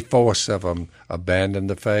 3/4 of them abandon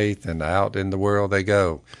the faith, and out in the world they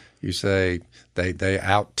go. You say they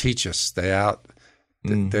out teach us.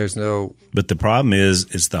 There's no. But the problem is,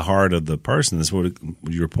 it's the heart of the person. That's what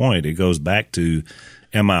your point. It goes back to,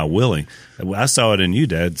 am I willing? I saw it in you,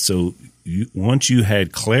 Dad. So once you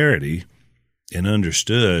had clarity and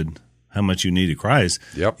understood how much you needed Christ,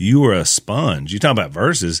 yep. You were a sponge. You talk about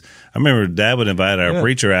verses. I remember Dad would invite our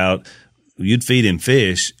preacher out. You'd feed him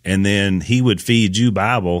fish, and then he would feed you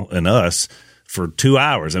Bible and us for 2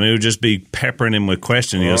 hours. I mean, it would just be peppering him with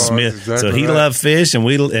questions. Smith. Exactly so he loved fish,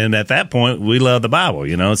 and at that point, we loved the Bible.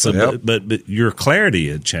 So, yep. but your clarity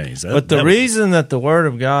had changed. But the reason that the Word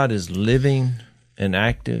of God is living and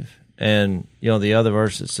active. And, the other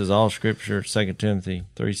verse that says all Scripture, 2 Timothy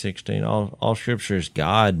 3:16, all Scripture is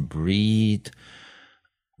God-breathed.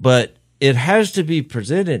 But it has to be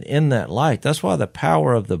presented in that light. That's why the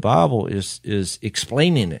power of the Bible is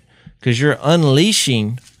explaining it. Because you're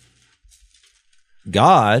unleashing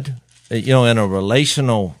God, in a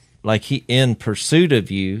relational, like He in pursuit of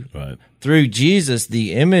you. Right. Through Jesus,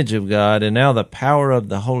 the image of God, and now the power of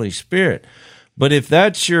the Holy Spirit. But if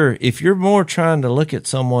you're more trying to look at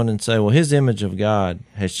someone and say, well, his image of God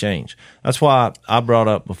has changed. That's why I brought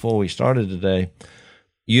up before we started today,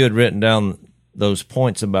 you had written down those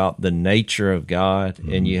points about the nature of God,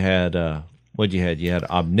 and you had, You had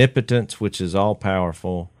omnipotence, which is all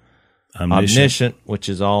powerful, omniscient, which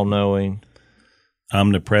is all knowing,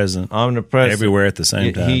 omnipresent, everywhere at the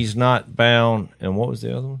same time. He's not bound. And what was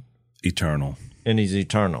the other one? Eternal. and he's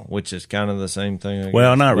eternal, which is kind of the same thing. I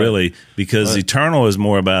Well, guess. not But- really, because eternal is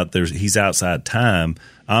more about he's outside time.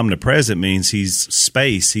 Omnipresent means he's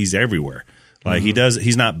space. He's everywhere. Like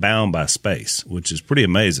he's not bound by space, which is pretty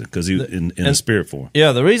amazing because he in a spirit form.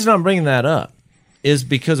 Yeah, the reason I'm bringing that up is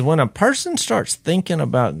because when a person starts thinking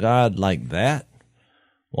about God like that,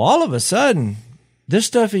 well, all of a sudden, this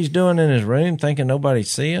stuff he's doing in his room, thinking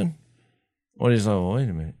nobody's seeing, what he's like, well, wait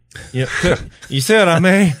a minute. You see what I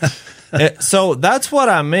mean? So that's what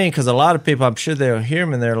I mean, because a lot of people, I'm sure they'll hear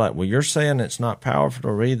me and they're like, well, you're saying it's not powerful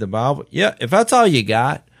to read the Bible? Yeah, if that's all you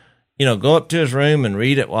got, go up to his room and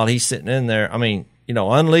read it while he's sitting in there. I mean,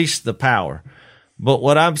 unleash the power. But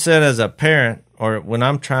what I'm saying as a parent, or when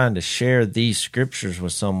I'm trying to share these scriptures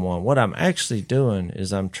with someone, what I'm actually doing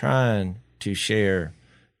is I'm trying to share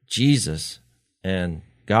Jesus and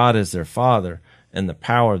God as their Father and the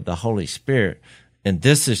power of the Holy Spirit. And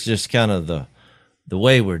this is just kind of the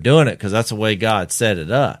way we're doing it, because that's the way God set it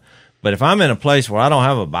up. But if I'm in a place where I don't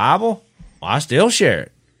have a Bible, well, I still share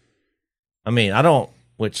it. I mean, I don't,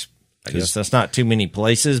 which I guess that's not too many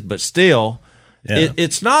places, but still,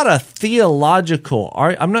 it's not a theological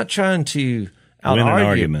argument. I'm not trying to win an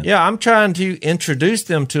argument. Yeah, I'm trying to introduce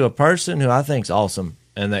them to a person who I think is awesome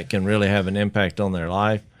and that can really have an impact on their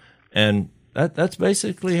life. And that's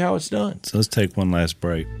basically how it's done. So let's take one last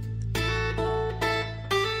break.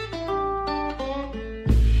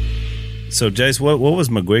 So, Jace, what was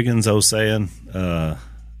McGuigan's old saying?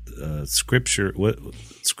 Scripture. What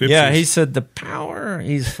scripture? Yeah, he said the power.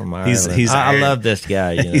 He's from Ireland. I love this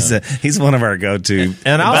guy. He's one of our go-to.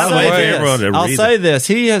 And I'll say say this: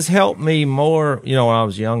 he has helped me more. When I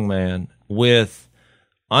was a young man, with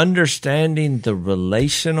understanding the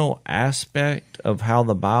relational aspect of how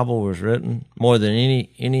the Bible was written more than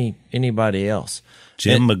anybody else.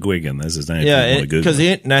 Jim McGuigan, that's his name. Yeah, because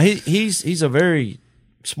he's a very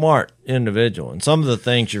smart individual, and some of the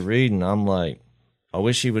things you're reading, I'm like, I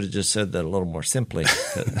wish he would have just said that a little more simply.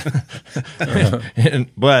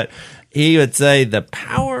 But he would say the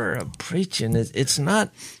power of preaching it's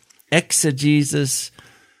not exegesis,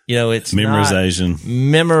 it's memorization, not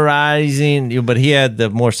memorizing. But he had the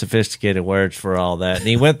more sophisticated words for all that, and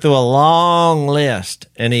he went through a long list,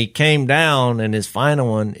 and he came down, and his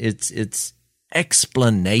final one, it's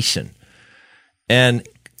explanation, and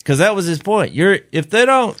because that was his point. If they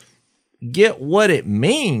don't get what it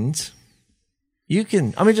means, you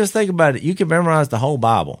can. I mean, just think about it. You can memorize the whole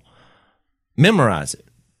Bible, memorize it,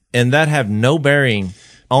 and that have no bearing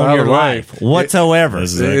on your life whatsoever.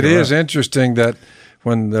 It is interesting that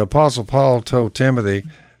when the Apostle Paul told Timothy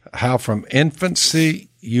how from infancy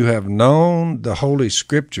you have known the Holy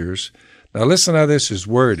Scriptures. Now listen how this is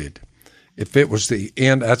worded. If it was the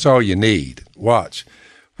end, that's all you need. Watch.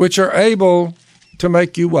 Which are able to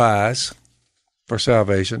make you wise for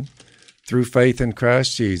salvation through faith in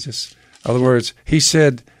Christ Jesus. In other words, he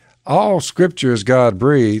said, all Scripture is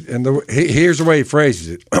God-breathed, and here's the way he phrases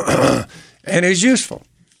it, and is useful.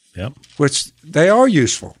 Yep. Which they are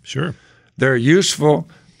useful. Sure. They're useful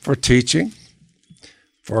for teaching,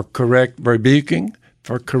 for rebuking,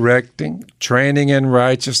 for correcting, training in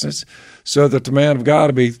righteousness, so that the man of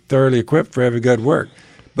God will be thoroughly equipped for every good work.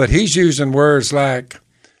 But he's using words like,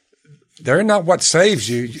 they're not what saves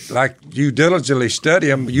you, like you diligently study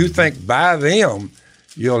them. You think by them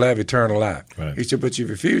you'll have eternal life. Right. He said, but you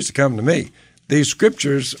refuse to come to me. These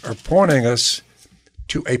Scriptures are pointing us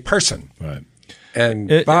to a person. Right.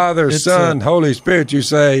 And Father, Son, Holy Spirit, you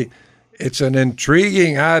say it's an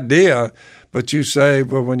intriguing idea, but you say,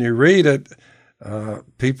 well, when you read it,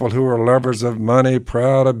 people who are lovers of money,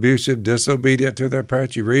 proud, abusive, disobedient to their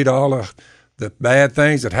parents, you read all of the bad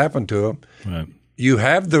things that happen to them. Right. You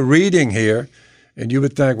have the reading here, and you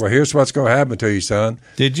would think, well, here's what's going to happen to you, son.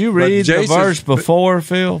 Did you read the verse before,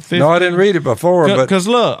 Phil? 15? No, I didn't read it before. Because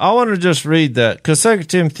look, I want to just read that, because 2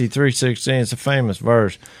 Timothy 3:16 is a famous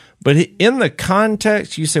verse. But in the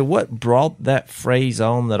context, you say, what brought that phrase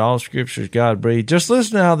on that all Scripture is God-breathed? Just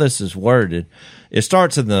listen to how this is worded. It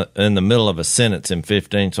starts in the middle of a sentence in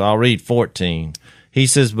 15, so I'll read 14. He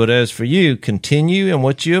says, but as for you, continue in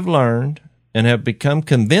what you have learned and have become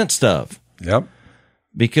convinced of. Yep.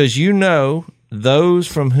 Because you know those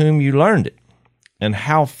from whom you learned it, and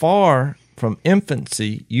how far from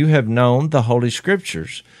infancy you have known the Holy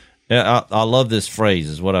Scriptures. I love this phrase,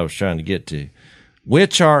 is what I was trying to get to.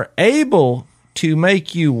 Which are able to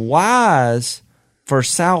make you wise for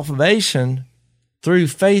salvation through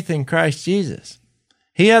faith in Christ Jesus.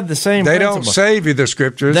 He had the same They principle. don't save you, the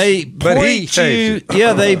Scriptures, but he saves you.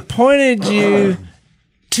 Yeah, they pointed you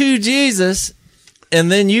to Jesus,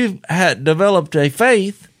 and then you had developed a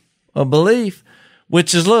faith, a belief,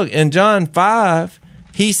 which is, look, in John 5,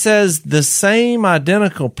 he says the same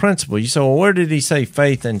identical principle. You say, well, where did he say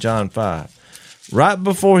faith in John 5? Right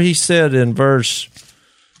before he said in verse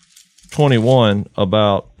 21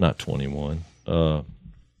 about, not 21,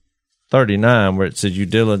 39, where it says you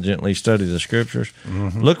diligently study the scriptures.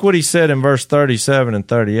 Mm-hmm. Look what he said in verse 37 and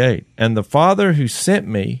 38. And the Father who sent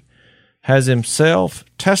me has himself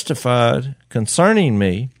testified concerning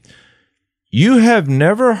me. You have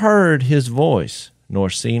never heard his voice, nor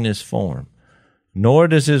seen his form, nor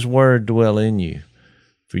does his word dwell in you,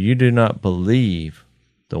 for you do not believe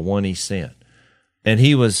the one he sent. And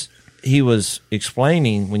he was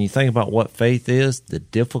explaining, when you think about what faith is, the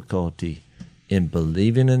difficulty in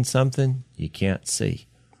believing in something you can't see.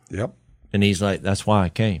 Yep. And he's like, that's why I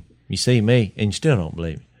came. You see me, and you still don't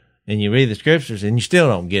believe me. And you read the scriptures, and you still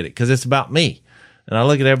don't get it, because it's about me. And I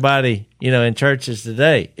look at everybody, in churches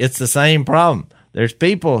today. It's the same problem. There's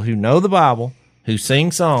people who know the Bible, who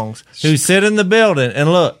sing songs, who sit in the building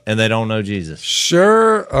and look, and they don't know Jesus.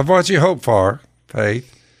 Sure of what you hope for,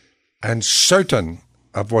 faith, and certain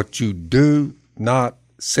of what you do not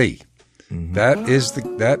see. Mm-hmm. That is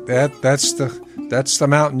that's the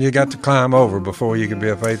mountain you got to climb over before you can be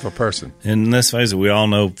a faithful person. And let's face it, we all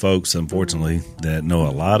know folks, unfortunately, that know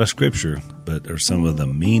a lot of scripture, but are some of the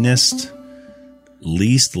meanest,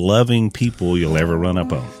 least loving people you'll ever run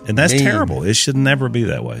up on. And that's terrible. It should never be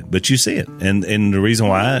that way. But you see it. And the reason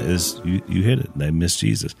why is you hit it. They miss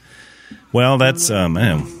Jesus. Well, that's,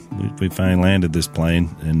 we finally landed this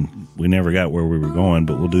plane, and we never got where we were going,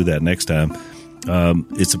 but we'll do that next time.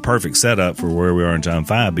 It's a perfect setup for where we are in John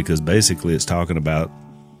 5, because basically it's talking about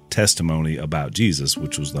testimony about Jesus,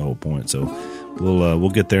 which was the whole point. So we'll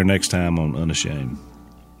get there next time on Unashamed.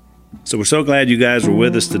 So we're so glad you guys were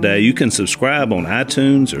with us today. You can subscribe on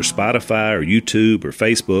iTunes or Spotify or YouTube or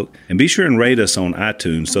Facebook, and be sure and rate us on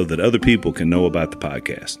iTunes so that other people can know about the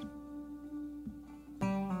podcast.